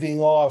hiving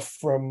off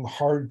from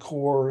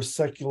hardcore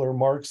secular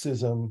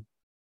Marxism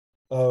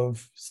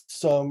of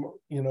some,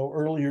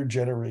 earlier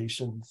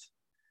generations.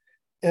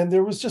 And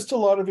there was just a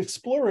lot of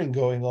exploring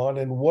going on.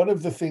 And one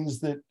of the things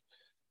that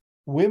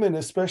women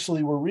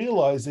especially were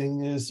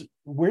realizing is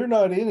we're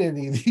not in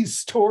any of these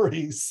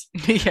stories.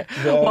 Yeah.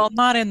 Well,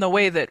 not in the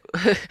way that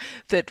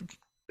that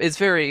is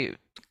very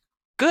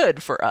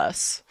good for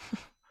us.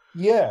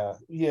 Yeah,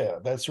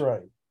 that's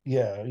right.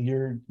 Yeah,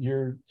 your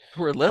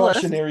we're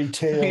cautionary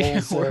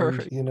tales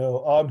and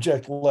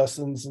object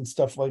lessons and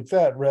stuff like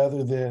that,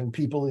 rather than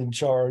people in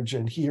charge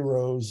and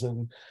heroes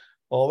and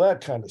all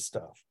that kind of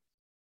stuff.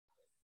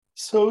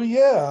 So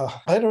yeah,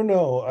 I don't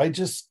know.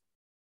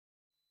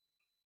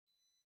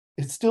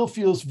 It still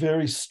feels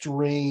very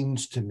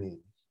strange to me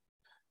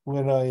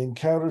when I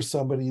encounter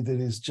somebody that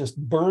is just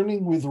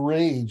burning with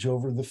rage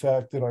over the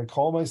fact that I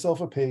call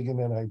myself a pagan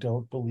and I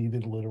don't believe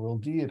in literal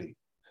deity.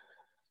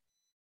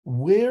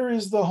 Where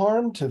is the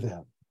harm to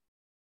them?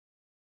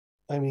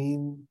 I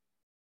mean,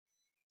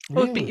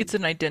 really? It's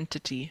an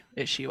identity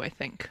issue, I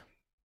think.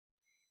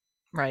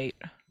 Right?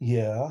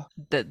 Yeah.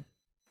 That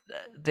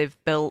they've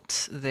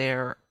built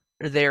their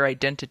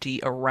identity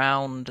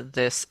around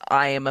this,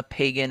 I am a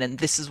pagan and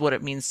this is what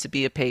it means to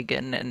be a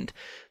pagan, and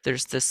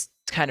there's this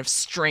kind of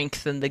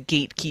strength in the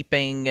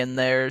gatekeeping, and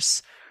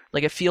there's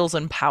like, it feels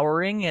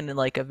empowering and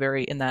like a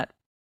very in that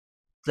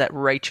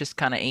righteous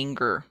kind of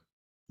anger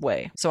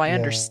way. So I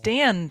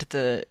understand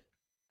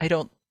I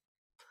don't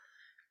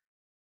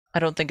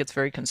think it's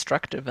very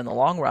constructive in the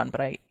long run,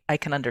 but I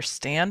can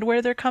understand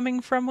where they're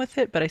coming from with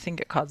it, but I think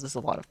it causes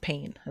a lot of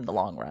pain in the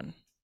long run.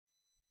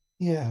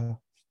 Yeah.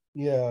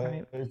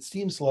 Right. It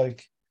seems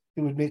like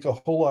it would make a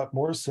whole lot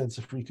more sense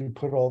if we could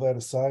put all that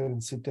aside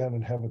and sit down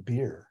and have a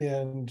beer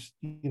and,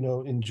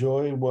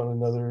 enjoy one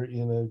another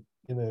in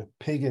a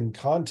pagan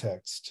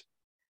context.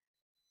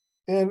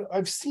 And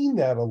I've seen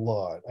that a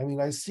lot. I mean,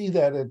 I see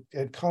that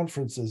at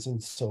conferences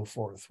and so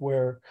forth,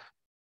 where,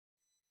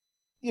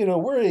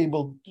 we're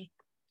able,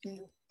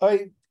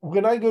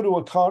 when I go to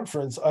a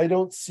conference, I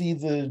don't see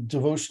the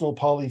devotional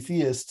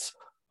polytheists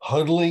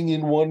huddling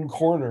in one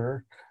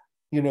corner,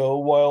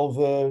 while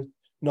the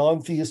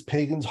non-theist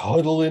pagans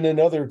huddle in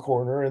another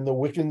corner and the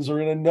Wiccans are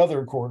in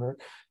another corner.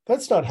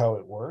 That's not how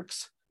it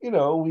works.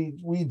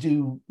 We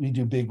do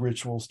big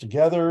rituals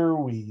together.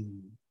 We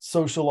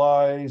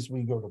socialize.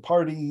 We go to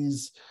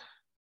parties.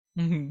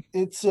 Mm-hmm.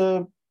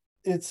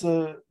 It's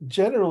a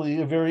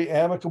generally a very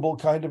amicable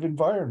kind of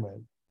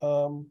environment.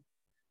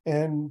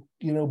 And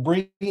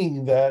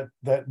bringing that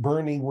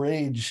burning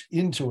rage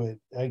into it,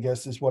 I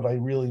guess, is what I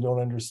really don't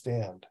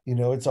understand.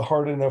 It's a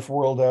hard enough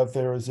world out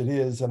there as it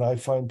is, and I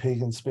find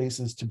pagan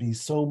spaces to be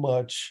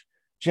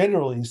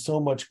generally so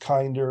much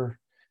kinder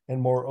and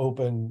more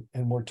open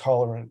and more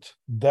tolerant.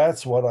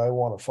 That's what I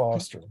want to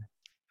foster.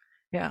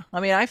 Yeah, I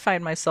mean, I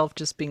find myself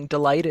just being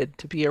delighted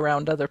to be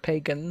around other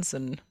pagans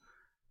and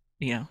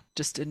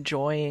just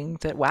enjoying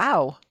that.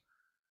 Wow,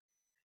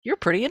 you're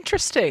pretty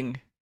interesting.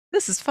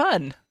 This is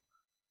fun.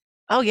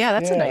 Oh yeah,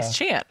 that's a nice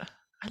chant.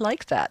 I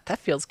like that. That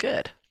feels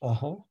good.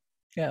 Uh-huh.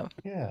 Yeah.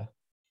 Yeah.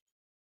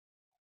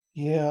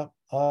 Yeah,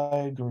 I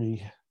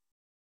agree.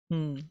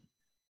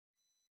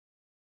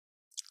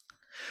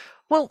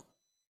 Well,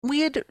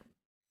 we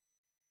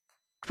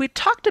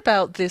talked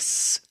about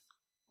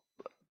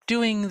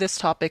doing this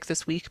topic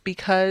this week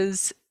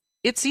because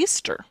it's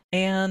Easter,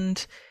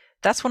 and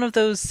that's one of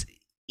those.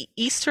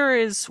 Easter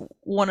is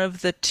one of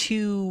the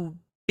two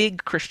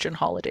big Christian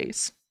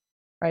holidays.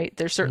 Right?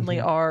 There certainly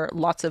are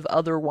lots of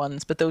other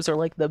ones, but those are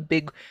like the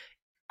big.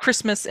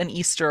 Christmas and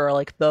Easter are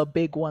like the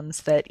big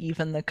ones that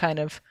even the kind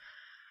of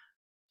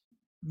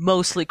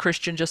mostly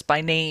Christian just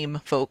by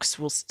name folks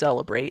will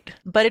celebrate.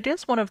 But it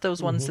is one of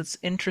those ones that's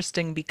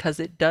interesting because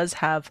it does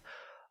have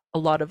a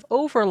lot of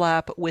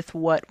overlap with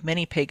what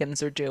many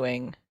pagans are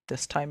doing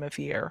this time of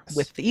year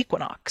with the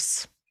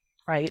equinox,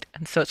 right?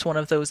 And so it's one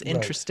of those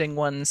interesting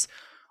ones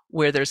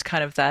where there's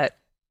kind of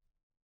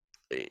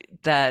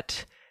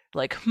that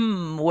like,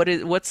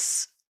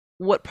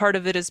 what part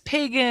of it is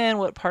pagan?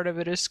 What part of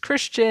it is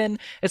Christian?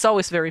 It's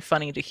always very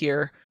funny to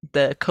hear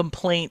the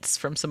complaints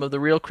from some of the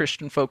real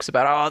Christian folks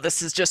about, oh,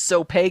 this is just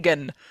so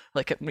pagan,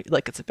 like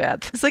it's a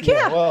bad. It's like,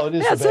 well, it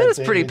is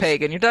pretty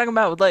pagan. You're talking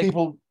about like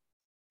people,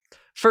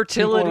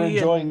 fertility,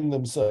 people are enjoying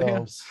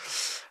themselves.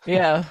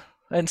 Yeah,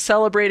 and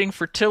celebrating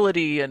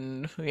fertility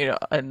and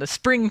and the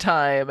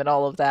springtime and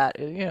all of that.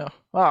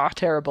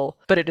 Terrible.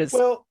 But it is.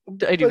 Well,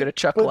 I do get a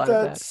chuckle but out of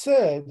that.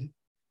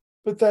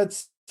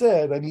 that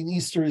said, I mean,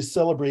 Easter is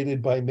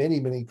celebrated by many,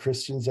 many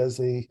Christians as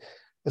a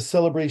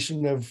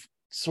celebration of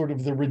sort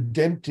of the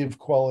redemptive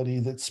quality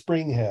that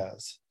spring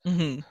has,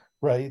 Mm-hmm.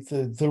 right?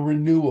 The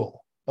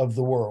renewal of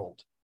the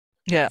world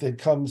Yeah. that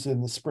comes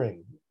in the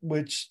spring,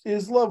 which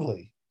is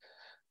lovely.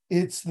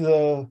 It's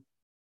the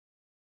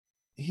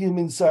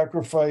human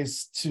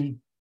sacrifice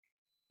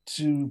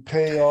to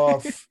pay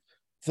off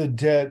the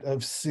debt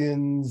of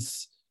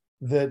sins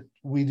that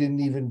we didn't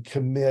even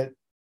commit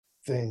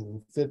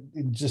thing that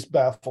it just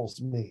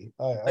baffles me.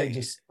 I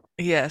just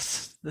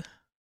Yes.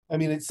 I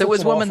mean, it's That such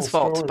was an woman's awful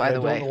fault, story. by I the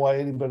don't way. know why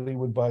anybody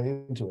would buy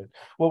into it.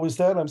 What was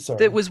that? I'm sorry.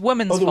 That was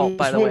woman's that fault, was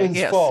by the way. women's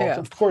Yes, fault. yeah.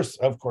 Of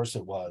course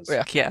it was.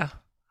 Yeah.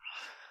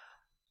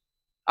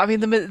 I mean,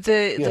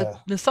 the Yeah.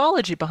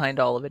 mythology behind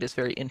all of it is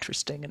very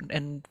interesting,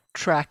 and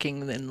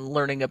tracking and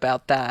learning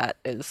about that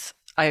is,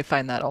 I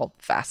find that all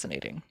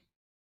fascinating,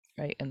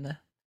 right? And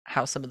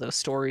how some of those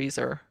stories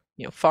are,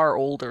 far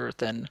older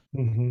than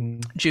Mm-hmm.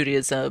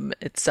 Judaism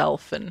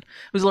itself. And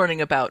I was learning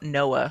about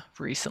Noah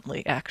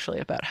recently, actually,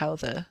 about how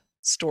the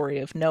story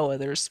of Noah,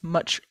 there's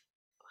much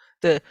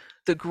the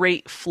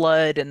great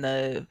flood and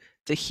the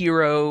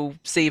hero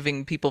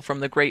saving people from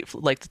the great,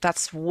 like,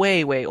 that's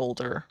way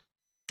older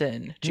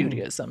than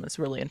Judaism. Is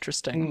really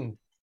interesting.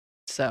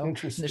 So there's a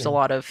Interesting.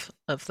 lot of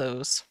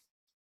those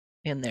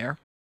in there.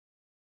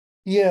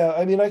 Yeah,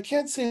 I mean, I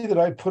can't say that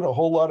I put a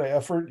whole lot of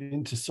effort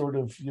into sort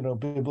of,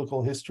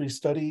 biblical history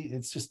study.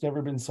 It's just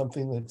never been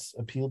something that's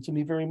appealed to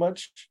me very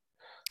much.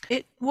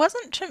 It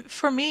wasn't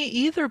for me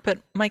either, but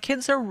my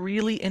kids are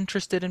really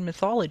interested in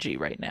mythology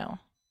right now.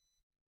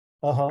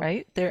 Uh-huh.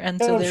 Right? And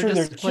So I'm they're sure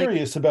they're just like,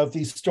 curious about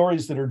these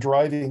stories that are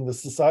driving the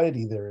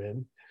society they're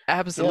in.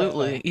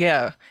 absolutely,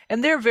 yeah.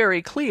 And they're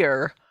very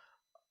clear.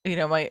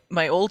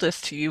 My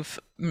oldest, who you've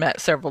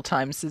met several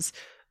times, is,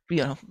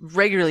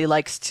 regularly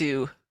likes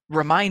to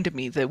remind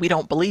me that we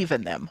don't believe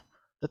in them,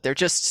 that they're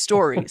just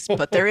stories,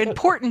 but they're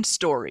important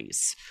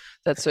stories.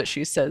 That's what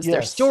she says.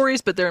 They're Yes.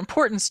 stories, but they're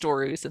important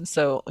stories. And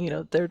so,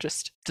 they're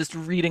just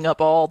reading up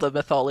all the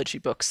mythology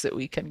books that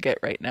we can get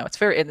right now.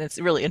 And it's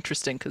really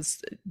interesting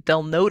because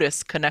they'll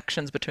notice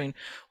connections between,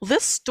 well,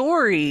 this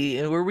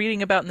story we're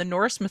reading about in the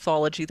Norse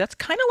mythology, that's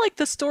kind of like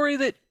the story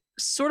that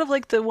sort of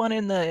like the one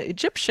in the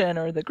Egyptian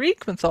or the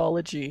Greek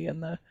mythology,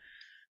 and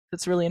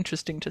it's really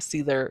interesting to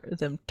see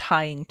them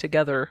tying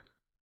together.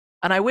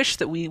 And I wish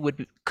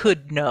that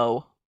could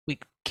know, we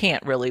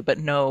can't really, but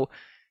know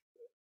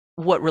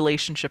what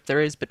relationship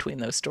there is between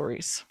those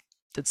stories.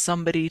 Did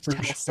somebody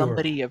tell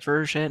somebody a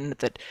version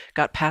that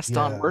got passed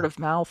on word of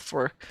mouth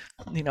for,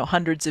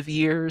 hundreds of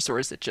years, or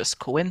is it just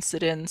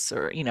coincidence?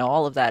 Or,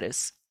 all of that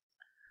is,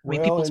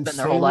 people spend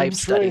their whole life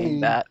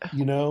studying that.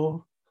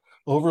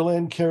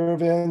 Overland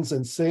caravans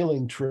and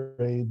sailing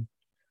trade,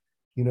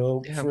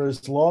 for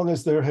as long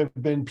as there have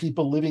been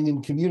people living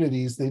in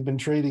communities, they've been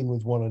trading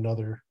with one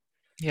another.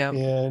 Yeah.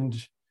 And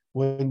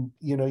when,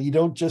 you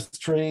don't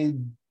just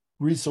trade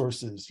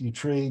resources, you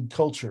trade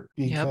culture,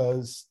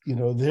 because,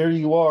 there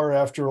you are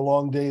after a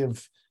long day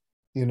of,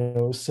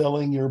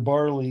 selling your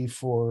barley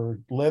for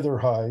leather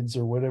hides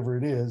or whatever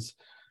it is.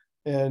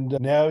 And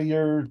now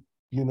you're,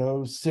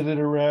 seated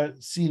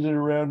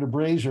around a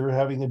brazier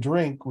having a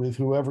drink with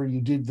whoever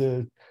you did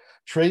the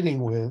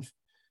trading with,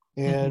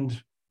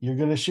 and you're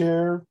going to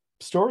share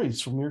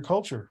stories from your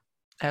culture.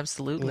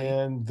 Absolutely.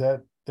 And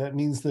that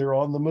means they're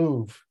on the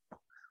move.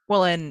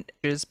 Well, and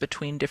is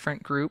between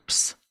different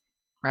groups,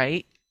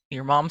 right?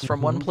 Your mom's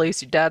from one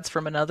place, your dad's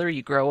from another.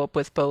 You grow up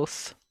with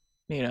both,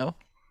 grow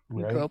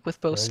up with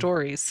both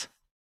stories.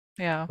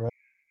 Yeah. Right.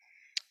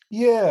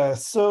 Yeah.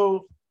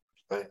 So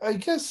I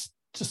guess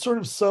to sort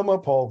of sum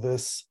up all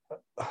this,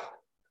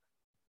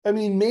 I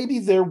mean, maybe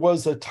there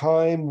was a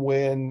time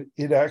when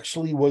it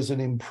actually was an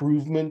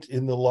improvement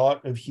in the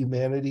lot of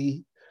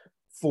humanity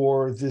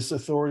for this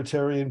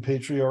authoritarian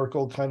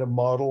patriarchal kind of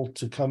model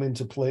to come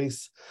into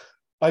place.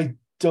 I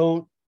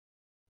don't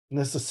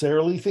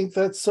necessarily think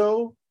that's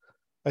so.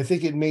 I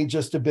think it may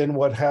just have been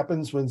what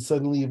happens when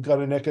suddenly you've got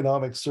an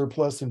economic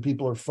surplus and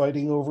people are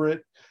fighting over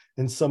it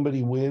and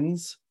somebody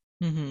wins,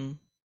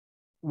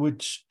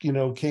 which,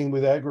 came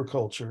with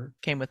agriculture.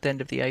 Came with the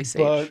end of the Ice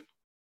Age.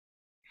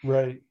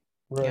 Right.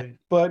 Yeah.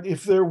 But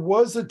if there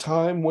was a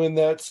time when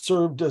that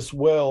served us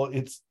well,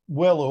 it's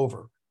well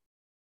over.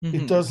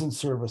 It doesn't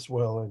serve us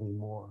well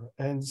anymore.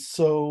 And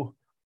so,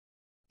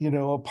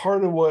 a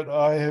part of what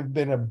I have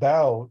been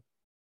about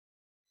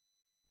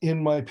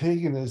in my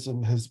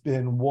paganism has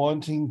been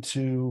wanting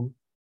to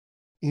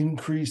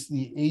increase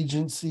the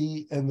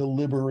agency and the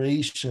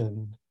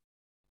liberation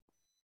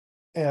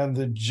and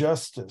the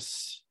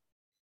justice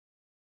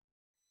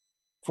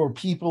for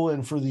people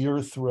and for the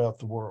earth throughout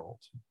the world.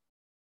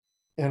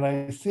 And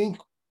I think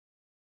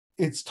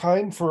it's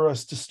time for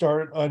us to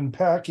start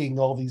unpacking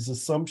all these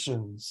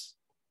assumptions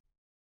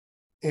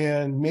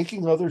and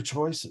making other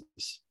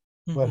choices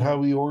about how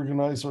we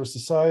organize our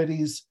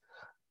societies,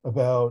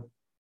 about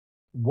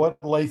what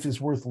life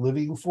is worth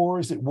living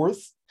for.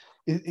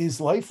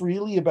 Is life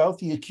really about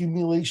the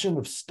accumulation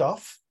of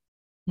stuff?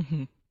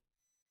 Mm-hmm.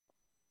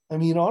 I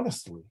mean,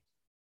 honestly,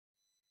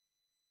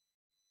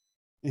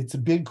 it's a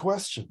big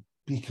question,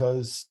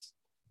 because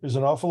there's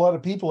an awful lot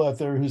of people out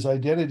there whose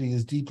identity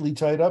is deeply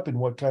tied up in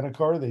what kind of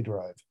car they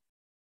drive.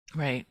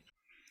 Right.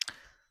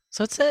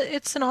 So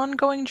it's an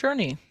ongoing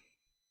journey,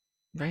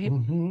 right?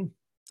 Mm-hmm.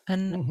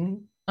 And Mm-hmm.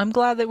 I'm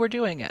glad that we're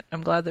doing it.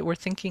 I'm glad that we're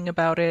thinking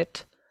about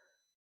it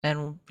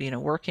and,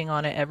 working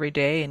on it every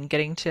day and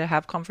getting to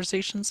have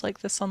conversations like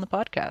this on the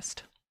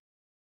podcast.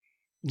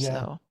 Yeah,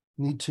 So,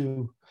 me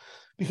too.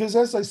 Because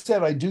as I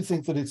said, I do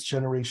think that it's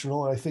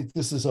generational. I think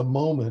this is a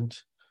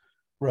moment,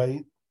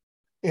 right?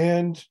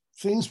 And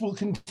things will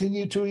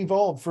continue to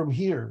evolve from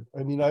here.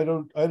 I mean, I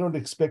don't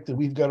expect that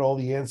we've got all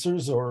the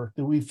answers or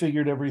that we've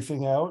figured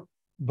everything out,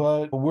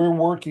 but we're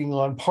working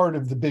on part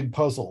of the big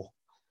puzzle.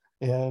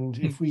 And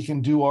if we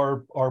can do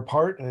our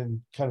part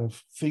and kind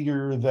of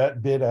figure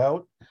that bit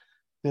out,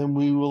 then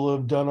we will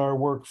have done our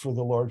work for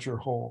the larger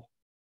whole.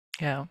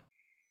 yeah.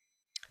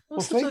 Well,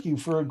 thank you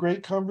for a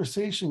great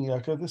conversation,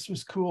 Yucca. This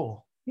was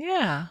cool.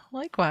 Yeah,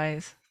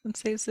 likewise.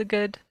 It's a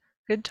good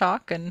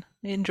talk, and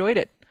I enjoyed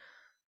it.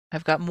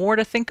 I've got more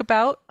to think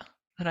about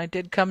than I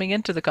did coming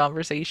into the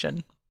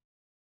conversation.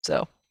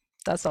 So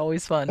that's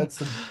always fun. That's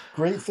the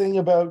great thing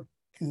about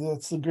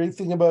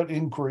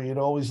inquiry. It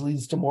always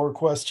leads to more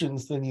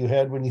questions than you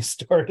had when you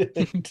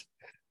started.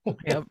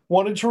 Yep.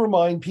 Wanted to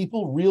remind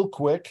people real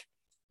quick,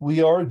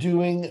 we are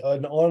doing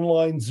an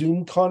online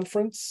Zoom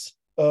conference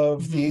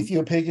of the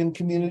Atheopagan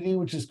community,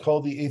 which is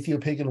called the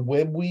Atheopagan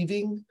Web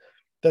Weaving.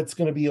 That's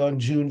going to be on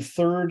June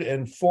 3rd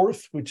and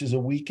 4th, which is a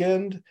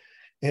weekend.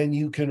 And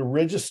you can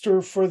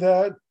register for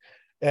that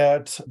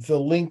at the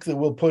link that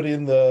we'll put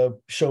in the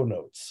show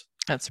notes.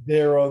 That's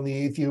there on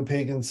the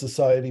Atheopagan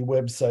Society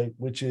website,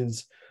 which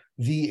is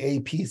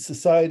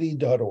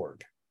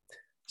theapsociety.org.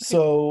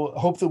 So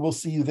hope that we'll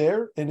see you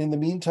there. And in the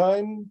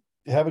meantime,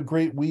 have a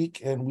great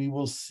week, and we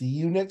will see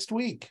you next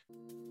week.